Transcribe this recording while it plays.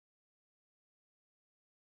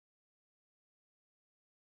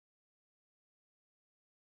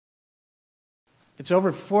It's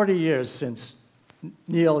over 40 years since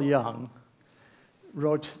Neil Young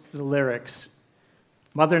wrote the lyrics,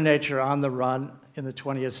 "Mother Nature on the Run in the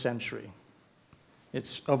 20th Century."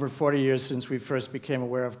 It's over 40 years since we first became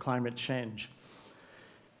aware of climate change.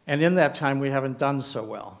 And in that time, we haven't done so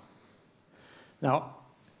well. Now,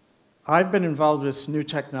 I've been involved with new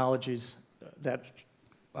technologies that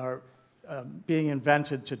are being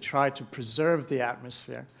invented to try to preserve the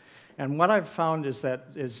atmosphere. And what I've found is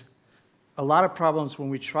that there's a lot of problems when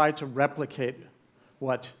we try to replicate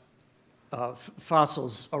what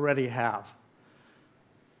fossils already have.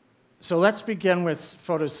 So let's begin with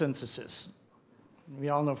photosynthesis. We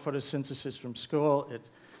all know photosynthesis from school. It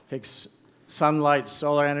takes sunlight,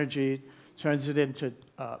 solar energy, turns it into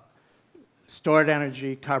stored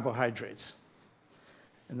energy, carbohydrates.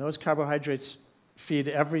 And those carbohydrates feed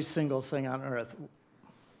every single thing on Earth.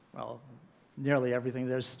 Well, nearly everything.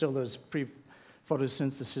 There's still those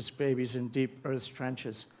pre-photosynthesis babies in deep Earth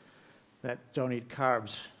trenches that don't eat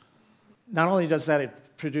carbs. Not only does that,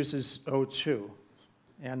 it produces O2,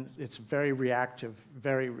 and it's a very reactive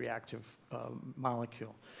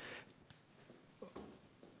molecule.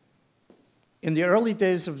 In the early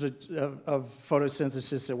days of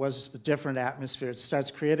photosynthesis, there was a different atmosphere. It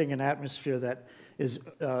starts creating an atmosphere that is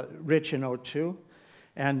rich in O2,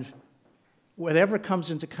 and whatever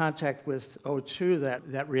comes into contact with O2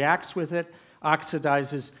 that reacts with it,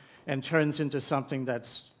 oxidizes, and turns into something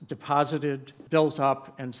that's deposited, built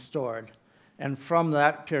up, and stored. And from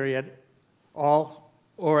that period, all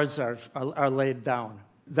ores are laid down.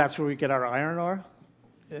 That's where we get our iron ore,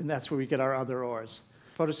 and that's where we get our other ores.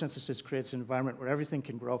 Photosynthesis creates an environment where everything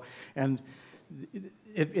can grow, and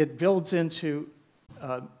it builds into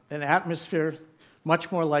an atmosphere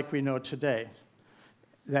much more like we know today.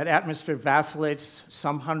 That atmosphere vacillates.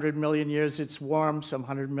 Some 100 million years it's warm, some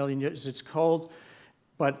 100 million years it's cold,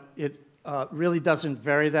 but it really doesn't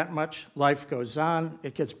vary that much. Life goes on.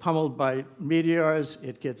 It gets pummeled by meteors.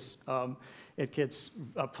 It gets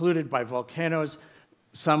polluted by volcanoes.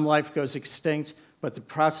 Some life goes extinct, but the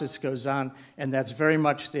process goes on, and that's very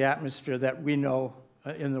much the atmosphere that we know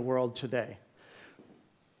in the world today.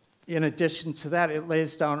 In addition to that, it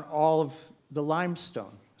lays down all of the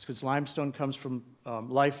limestone, because limestone comes from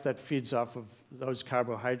life that feeds off of those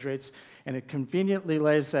carbohydrates, and it conveniently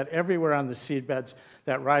lays that everywhere on the seabeds,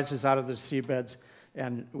 that rises out of the seabeds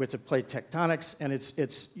and with the plate tectonics, and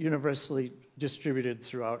it's universally distributed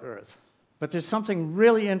throughout Earth. But there's something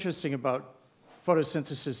really interesting about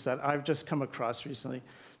photosynthesis that I've just come across recently.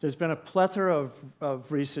 There's been a plethora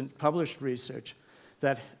of recent published research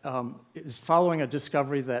that is following a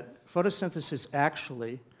discovery that photosynthesis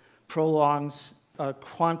actually prolongs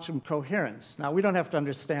quantum coherence. Now, we don't have to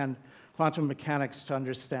understand quantum mechanics to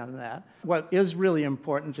understand that. What is really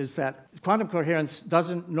important is that quantum coherence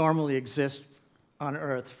doesn't normally exist on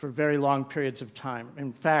Earth for very long periods of time.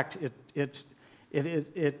 In fact, it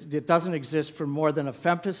doesn't exist for more than a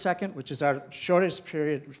femtosecond, which is our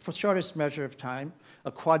shortest measure of time,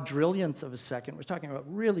 a quadrillionth of a second. We're talking about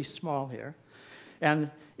really small here.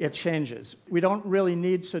 And it changes. We don't really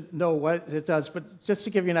need to know what it does, but just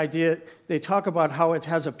to give you an idea, they talk about how it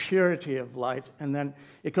has a purity of light, and then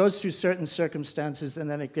it goes through certain circumstances, and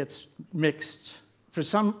then it gets mixed. For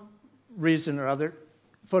some reason or other,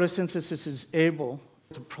 photosynthesis is able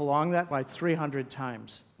to prolong that by 300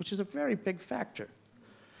 times, which is a very big factor.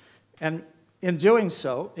 And in doing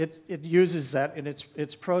so, it uses that in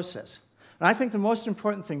its process. And I think the most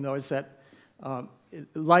important thing, though, is that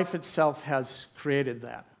life itself has created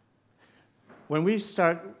that. When we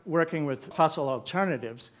start working with fossil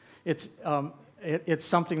alternatives, it's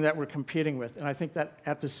something that we're competing with. And I think that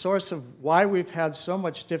at the source of why we've had so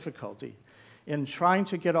much difficulty in trying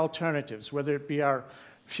to get alternatives, whether it be our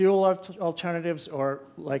fuel alternatives or,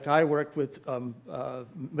 like I work with,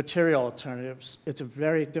 material alternatives, it's a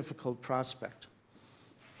very difficult prospect.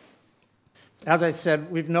 As I said,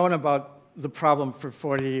 we've known about the problem for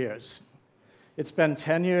 40 years. It's been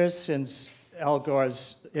 10 years since Al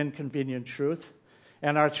Gore's Inconvenient Truth,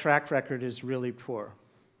 and our track record is really poor.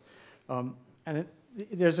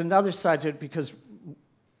 There's another side to it, because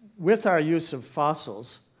with our use of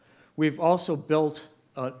fossils, we've also built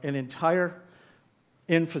an entire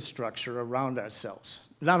infrastructure around ourselves.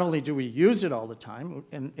 Not only do we use it all the time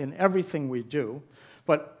in everything we do,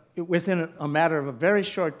 but within a matter of a very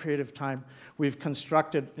short period of time, we've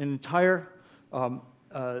constructed an entire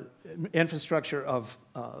infrastructure of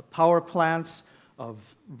power plants, of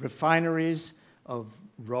refineries, of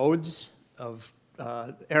roads, of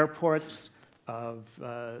airports, of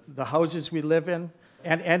the houses we live in.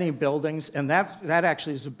 and any buildings, and that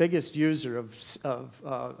actually is the biggest user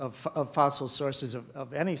of fossil sources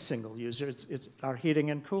of any single user. It's our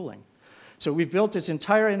heating and cooling. So we've built this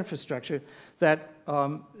entire infrastructure that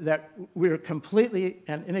we're completely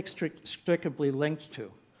and inextricably linked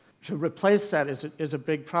to. To replace that is a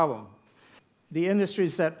big problem. The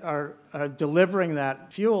industries that are delivering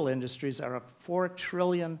that, fuel industries, are a $4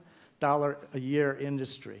 trillion a year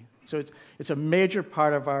industry. So it's a major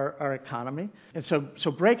part of our economy. And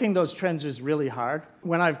so breaking those trends is really hard.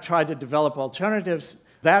 When I've tried to develop alternatives,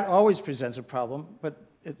 that always presents a problem. But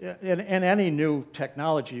in any new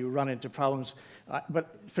technology, you run into problems.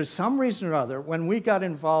 But for some reason or other, when we got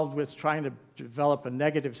involved with trying to develop a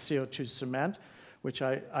negative CO2 cement, which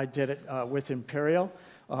I did it with Imperial,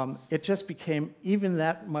 it just became even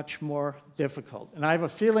that much more difficult. And I have a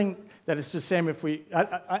feeling that it's the same if we,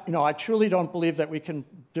 I truly don't believe that we can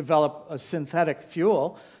develop a synthetic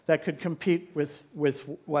fuel that could compete with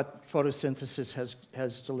what photosynthesis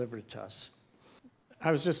has delivered to us.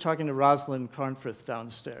 I was just talking to Rosalind Cornforth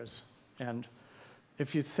downstairs, and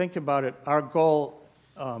if you think about it, our goal,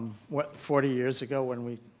 40 years ago when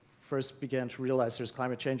we first began to realize there's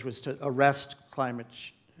climate change, was to arrest climate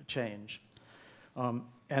change.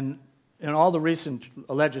 And in all the recent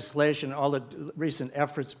legislation, all the recent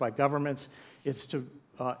efforts by governments, it's to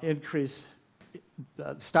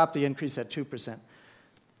stop the increase at 2%.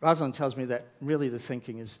 Rosalind tells me that really the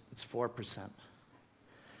thinking is it's 4%.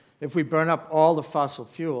 If we burn up all the fossil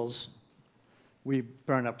fuels, we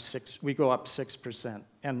go up 6%,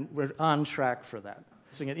 and we're on track for that.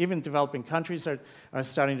 Even developing countries are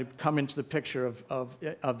starting to come into the picture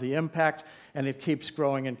of the impact, and it keeps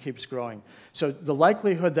growing and keeps growing. So the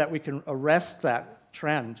likelihood that we can arrest that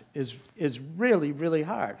trend is really, really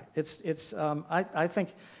hard. I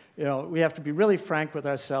think we have to be really frank with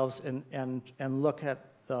ourselves and look at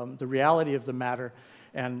the reality of the matter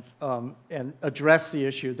and address the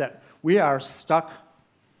issue that we are stuck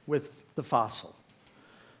with the fossil.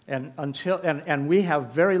 And we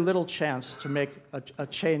have very little chance to make a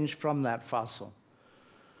change from that fossil.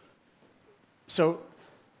 So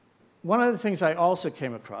one of the things I also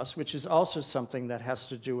came across, which is also something that has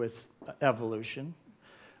to do with evolution,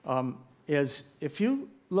 is if you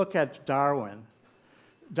look at Darwin,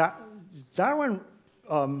 Darwin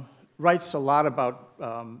writes a lot about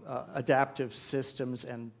adaptive systems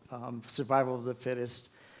and survival of the fittest,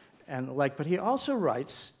 but he also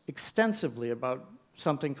writes extensively about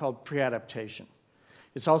something called pre-adaptation.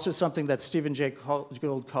 It's also something that Stephen Jay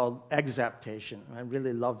Gould called exaptation, and I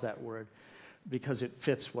really love that word because it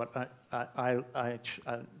fits what I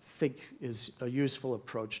think is a useful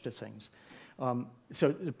approach to things. So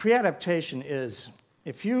the pre-adaptation is,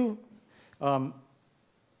 if you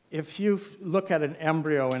look at an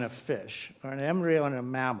embryo in a fish or an embryo in a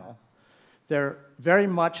mammal, they're very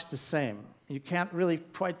much the same. You can't really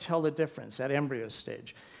quite tell the difference at embryo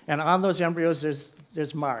stage. And on those embryos,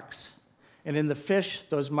 there's marks. And in the fish,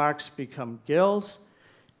 those marks become gills.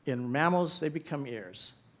 In mammals, they become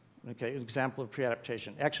ears. Okay, an example of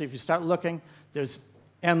pre-adaptation. Actually, if you start looking, there's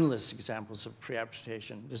endless examples of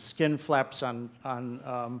pre-adaptation. The skin flaps on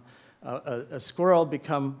a squirrel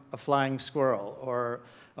become a flying squirrel. Or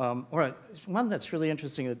one that's really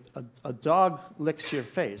interesting, a dog licks your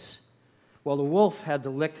face. Well, the wolf had to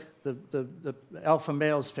lick the alpha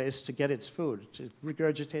male's face to get its food, to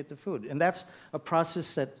regurgitate the food. And that's a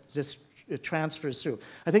process that just transfers through.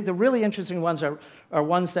 I think the really interesting ones are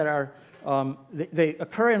ones that are, they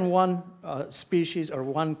occur in one species or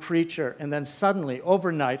one creature, and then suddenly,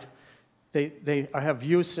 overnight, they have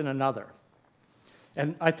use in another.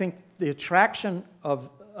 And I think the attraction of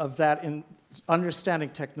that in understanding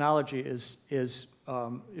technology is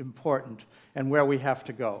important and where we have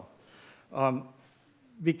to go.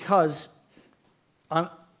 Because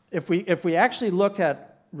if we actually look at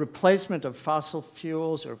replacement of fossil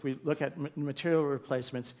fuels, or if we look at material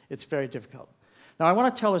replacements, it's very difficult. Now, I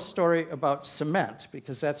want to tell a story about cement,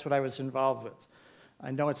 because that's what I was involved with.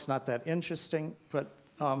 I know it's not that interesting, but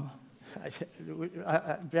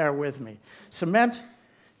bear with me. Cement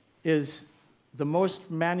is the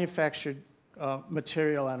most manufactured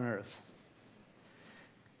material on Earth.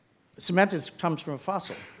 Cement comes from a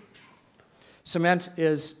fossil.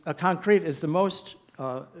 Concrete is the most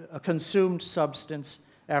consumed substance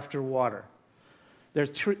after water. There's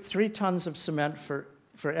 3 tons of cement for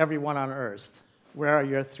everyone on Earth. Where are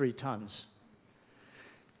your 3 tons?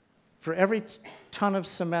 For every ton of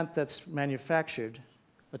cement that's manufactured,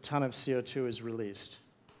 a ton of CO2 is released.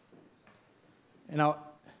 Now,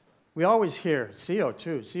 we always hear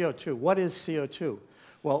CO2, CO2. What is CO2?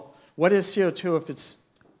 Well, what is CO2 if it's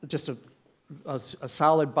just a a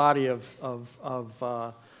solid body of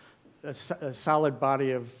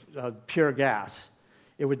pure gas,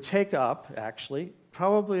 it would take up, actually,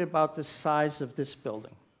 probably about the size of this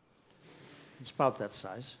building. It's about that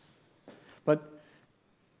size. But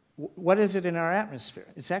what is it in our atmosphere?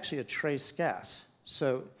 It's actually a trace gas.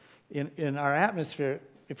 So in our atmosphere,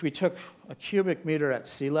 if we took a cubic meter at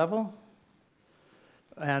sea level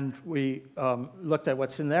and we looked at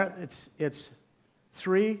what's in there, it's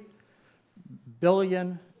 3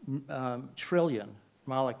 billion trillion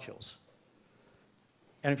molecules.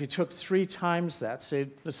 And if you took 3 times that, say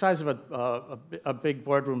the size of a big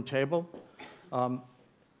boardroom table,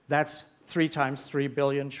 that's 3 times 3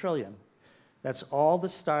 billion trillion. That's all the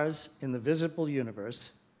stars in the visible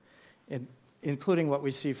universe, including what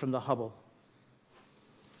we see from the Hubble.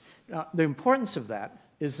 Now, the importance of that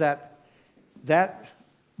is that that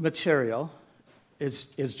material is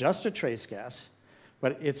just a trace gas,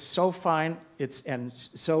 but it's so fine and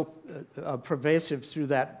so pervasive through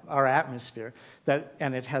our atmosphere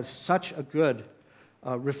and it has such a good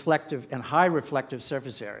reflective and high reflective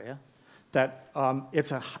surface area that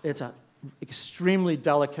it's an extremely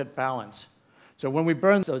delicate balance. So when we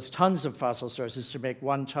burn those tons of fossil sources to make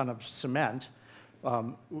 1 ton of cement,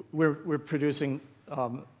 we're producing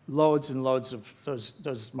loads and loads of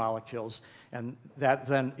those molecules, and that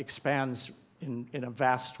then expands in a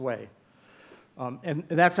vast way. And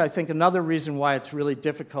that's, I think, another reason why it's really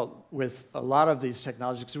difficult with a lot of these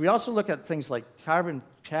technologies. Because we also look at things like carbon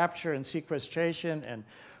capture and sequestration, and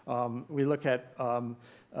we look at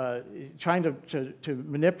trying to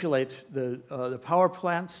manipulate the power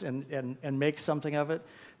plants and make something of it,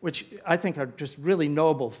 which I think are just really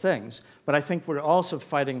noble things. But I think we're also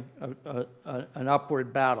fighting an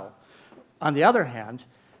upward battle. On the other hand,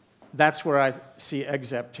 that's where I see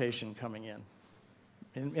exaptation coming in.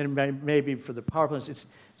 And maybe for the power plants,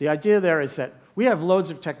 the idea there is that we have loads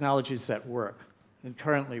of technologies that work and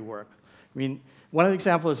currently work. I mean, one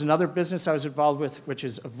example is another business I was involved with, which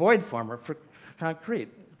is a void former for concrete.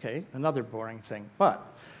 Okay, another boring thing. But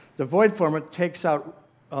the void former takes out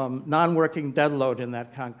non-working dead load in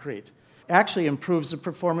that concrete. Actually improves the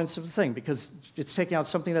performance of the thing because it's taking out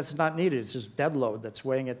something that's not needed. It's just dead load that's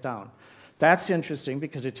weighing it down. That's interesting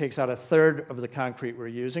because it takes out 1/3 of the concrete we're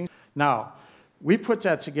using. Now, we put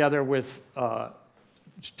that together with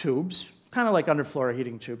tubes, kind of like underfloor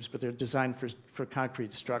heating tubes, but they're designed for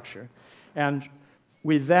concrete structure. And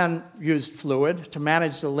we then used fluid to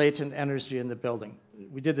manage the latent energy in the building.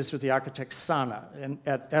 We did this with the architect Sana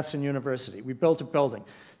at Essen University. We built a building.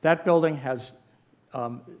 That building has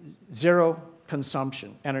 0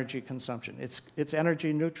 consumption, energy consumption. It's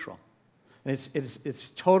energy neutral. And it's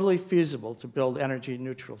totally feasible to build energy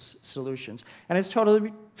neutral solutions. And it's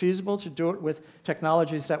totally feasible to do it with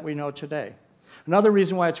technologies that we know today. Another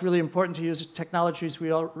reason why it's really important to use technologies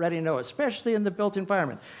we already know, especially in the built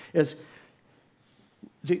environment, is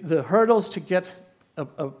the hurdles to get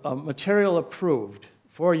a material approved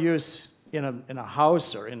for use in a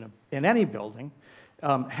house or in any building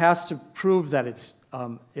has to prove that it's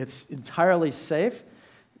entirely safe,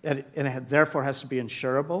 and it therefore has to be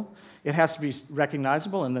insurable. It has to be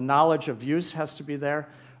recognizable, and the knowledge of use has to be there.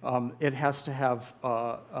 It has to have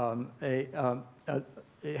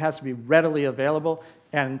it has to be readily available,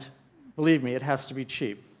 and believe me, it has to be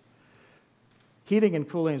cheap. Heating and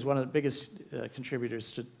cooling is one of the biggest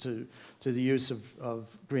contributors to the use of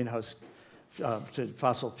greenhouse to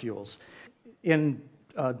fossil fuels. In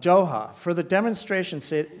Doha, for the demonstration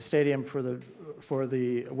stadium for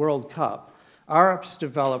the World Cup, ARPS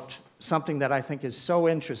developed something that I think is so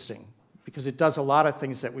interesting because it does a lot of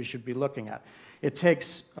things that we should be looking at. It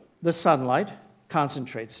takes the sunlight,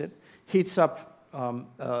 concentrates it, heats up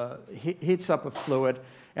a fluid,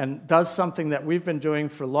 and does something that we've been doing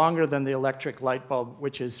for longer than the electric light bulb,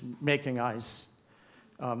 which is making ice.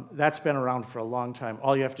 That's been around for a long time.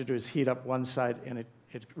 All you have to do is heat up one side, and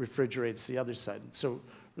it refrigerates the other side. So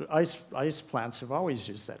ice plants have always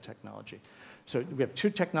used that technology. So we have 2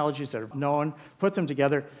 technologies that are known, put them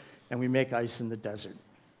together, and we make ice in the desert.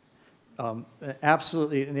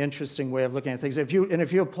 Absolutely an interesting way of looking at things. If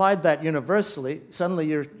you applied that universally, suddenly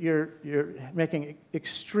you're making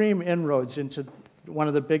extreme inroads into one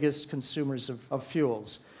of the biggest consumers of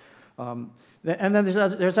fuels. And then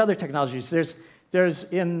there's other technologies. There's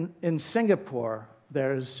in Singapore,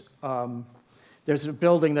 there's a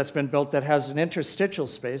building that's been built that has an interstitial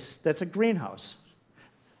space that's a greenhouse.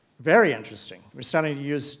 Very interesting. We're starting to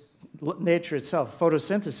use nature itself,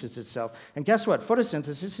 photosynthesis itself. And guess what?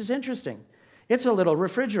 Photosynthesis is interesting. It's a little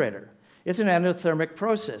refrigerator. It's an endothermic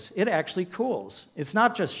process. It actually cools. It's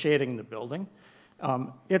not just shading the building.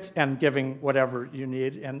 And giving whatever you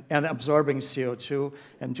need, and absorbing CO2,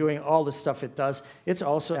 and doing all the stuff it does. It's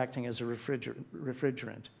also acting as a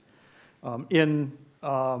refrigerant. In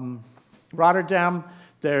Rotterdam,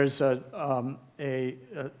 there's an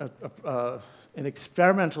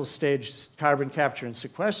experimental stage carbon capture and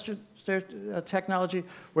sequester technology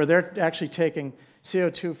where they're actually taking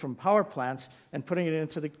CO2 from power plants and putting it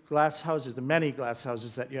into the glass houses, the many glass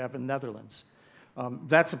houses that you have in the Netherlands.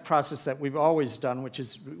 That's a process that we've always done, which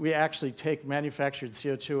is we actually take manufactured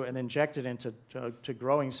CO2 and inject it into to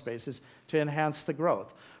growing spaces to enhance the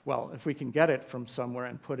growth. Well, if we can get it from somewhere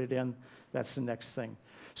and put it in, that's the next thing.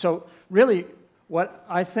 So really, what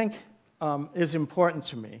I think is important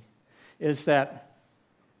to me is that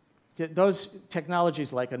those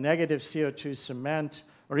technologies like a negative CO2 cement,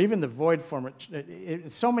 or even the void form,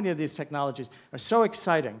 so many of these technologies are so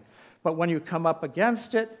exciting, but when you come up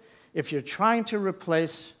against it, if you're trying to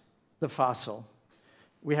replace the fossil,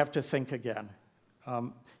 we have to think again.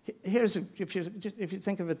 If you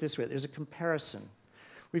think of it this way, there's a comparison.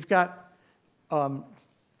 We've got,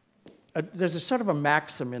 there's a sort of a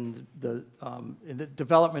maxim in the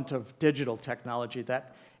development of digital technology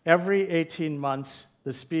that every 18 months,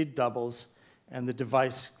 the speed doubles and the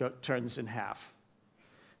device turns in half.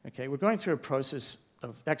 Okay, we're going through a process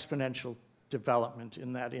of exponential development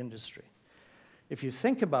in that industry. If you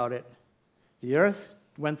think about it, the Earth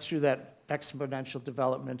went through that exponential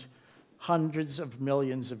development hundreds of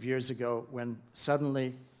millions of years ago when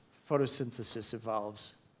suddenly photosynthesis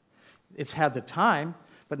evolves. It's had the time,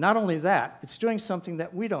 but not only that, it's doing something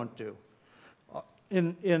that we don't do.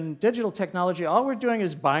 In digital technology, all we're doing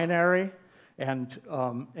is binary and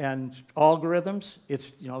algorithms.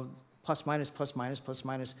 It's plus minus, plus minus, plus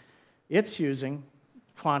minus. It's using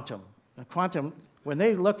quantum. And quantum, when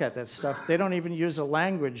they look at that stuff, they don't even use a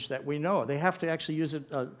language that we know. They have to actually use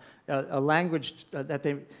a language that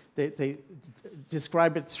they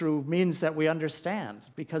describe it through means that we understand,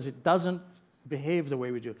 because it doesn't behave the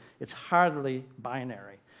way we do. It's hardly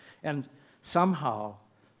binary. And somehow,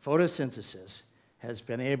 photosynthesis has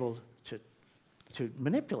been able to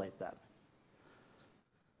manipulate that.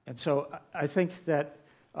 And so I think that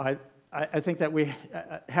we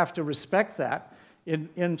have to respect that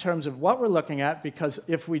in terms of what we're looking at, because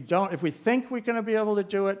if we think we're going to be able to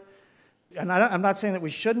do it, and I'm not saying that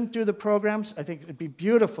we shouldn't do the programs. I think it'd be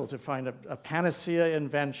beautiful to find a panacea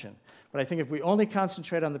invention. But I think if we only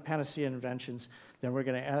concentrate on the panacea inventions, then we're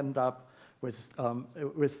going to end up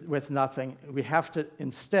with nothing. We have to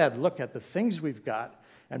instead look at the things we've got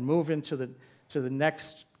and move into the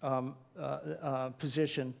next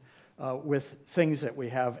position with things that we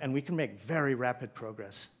have, and we can make very rapid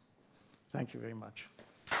progress. Thank you very much.